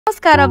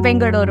Namaskara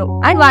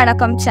Bengaluru and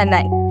Vanakkam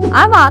Chennai.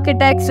 I'm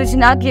architect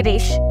Srujana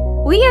Girish.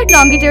 We at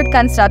Longitude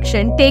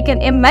Construction take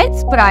an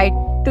immense pride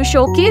to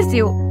showcase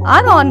you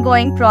our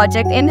ongoing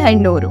project in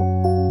Hennur.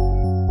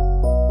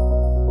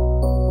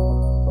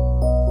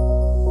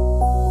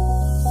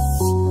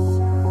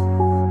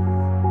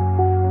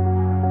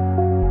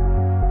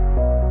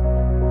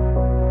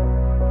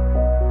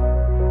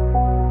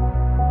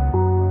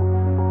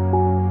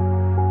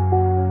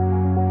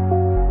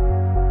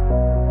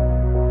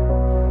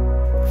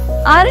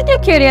 Aren't you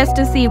curious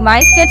to see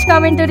my sketch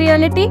come into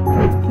reality?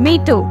 Me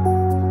too.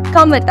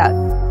 Come with us.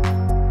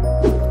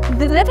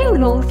 The living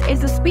room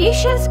is a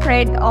spacious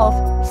spread of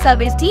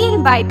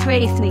 17 by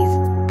 23.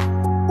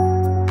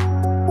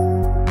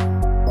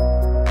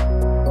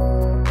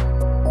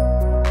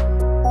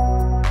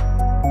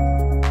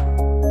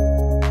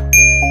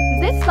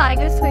 This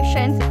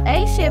magnificent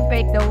L-shaped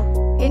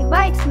window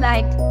invites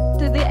light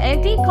to the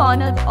every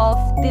corner of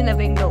the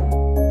living room.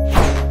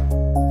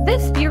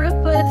 This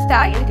beautiful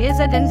style is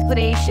an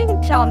inspiration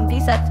from the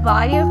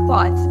various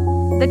pots.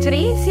 The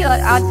terrace here,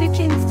 as you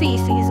can see,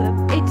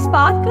 it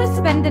sparkles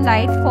when the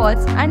light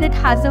falls and it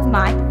has a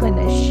matte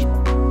finish.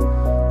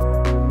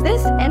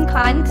 This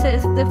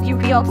enhances the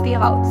beauty of the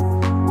house.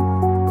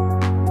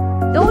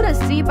 Door is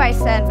 3 by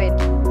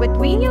 7 with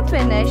veneer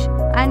finish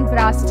and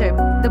brass strip.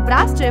 The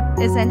brass strip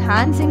is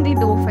enhancing the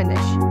door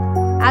finish.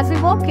 As we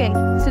walk in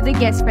to the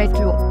guest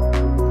bedroom,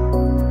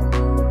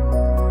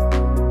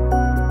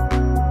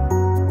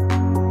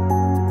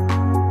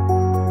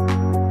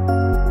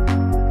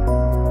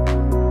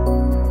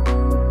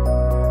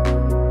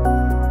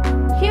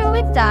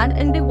 stand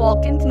in the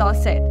walk-in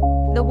closet.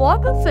 The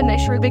wardrobe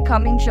finish will be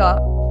coming here.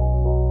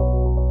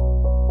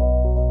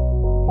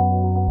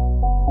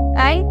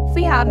 And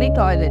we have the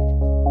toilet.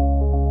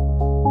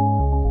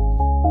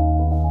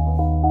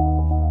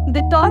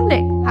 The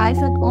toilet has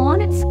an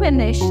onyx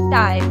finish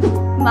tile.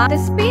 The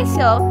space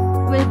here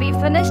will be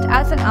finished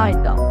as an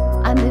altar,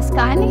 and the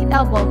skylight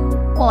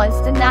above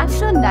falls the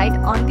natural light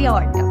on the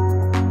altar.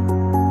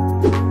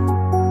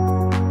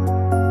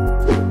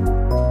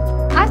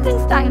 As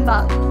things time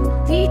back,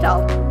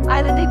 out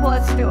either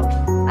was too,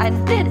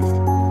 and this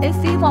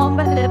is the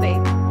formal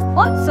living.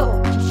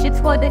 Also, it's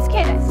for this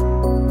case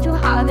to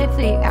have it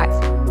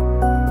relaxed.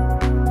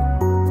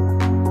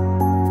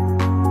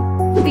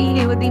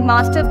 We with the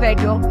master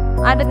bedroom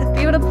under this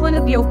beautiful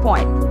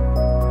viewpoint.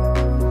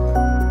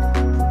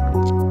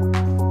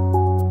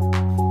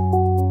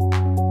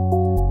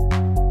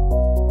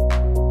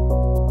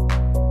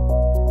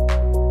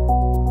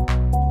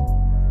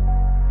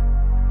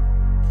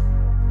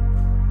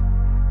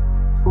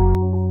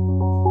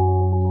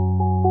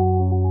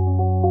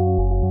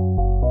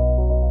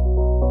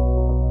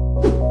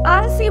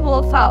 As we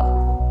walk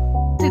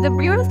out to the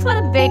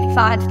beautiful big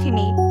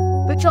balcony,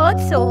 which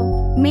also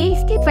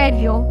makes the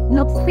bedroom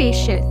look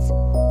spacious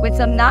with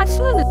some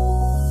natural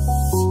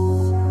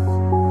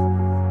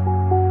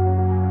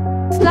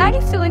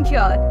sliding stone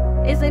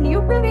here is a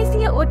new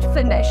Parisian wood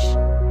finish.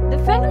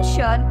 The finish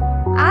here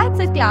adds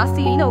a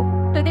classy look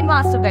to the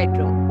master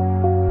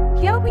bedroom.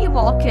 Here we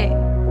walk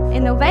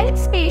in a very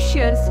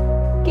spacious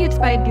kids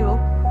bedroom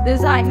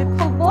designed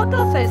for both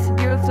of us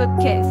beautiful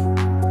kids.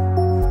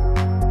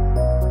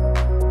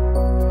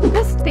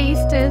 This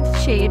pastel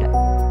shade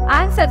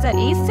adds as an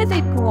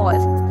aesthetic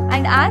walls,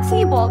 and as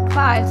we walk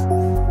past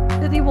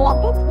to the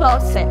walk-up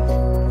closet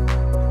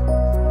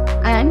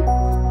and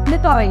the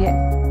toilet.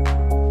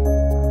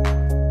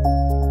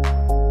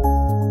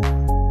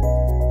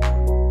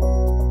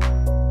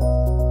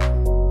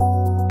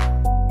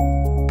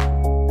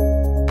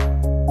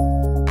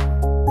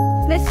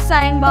 This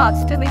sign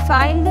box to be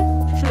found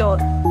floor.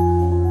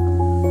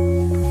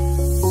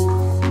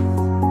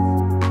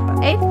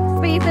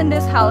 Space in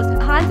this house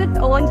has its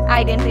own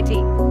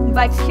identity,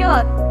 but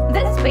here,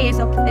 this space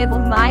of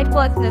my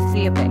personal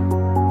living.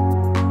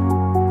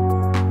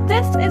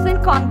 This is in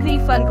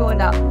concrete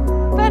pergola,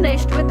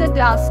 finished with a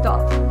glass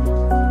top.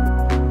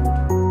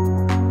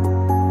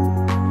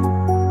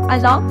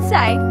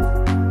 Alongside,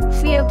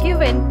 we have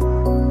given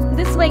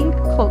the swing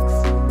hooks.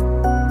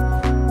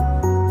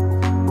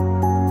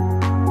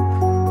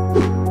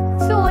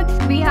 So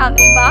we have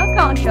a bar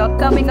counter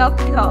coming up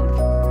here.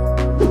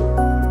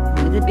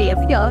 The bay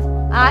here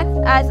acts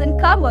as a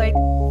covered,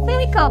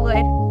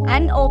 semi-covered,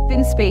 and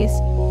open space.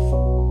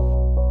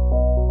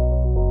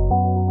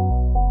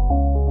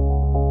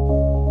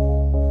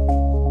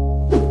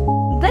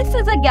 This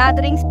is a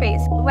gathering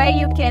space where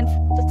you can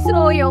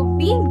throw your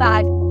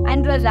beanbag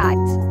and relax.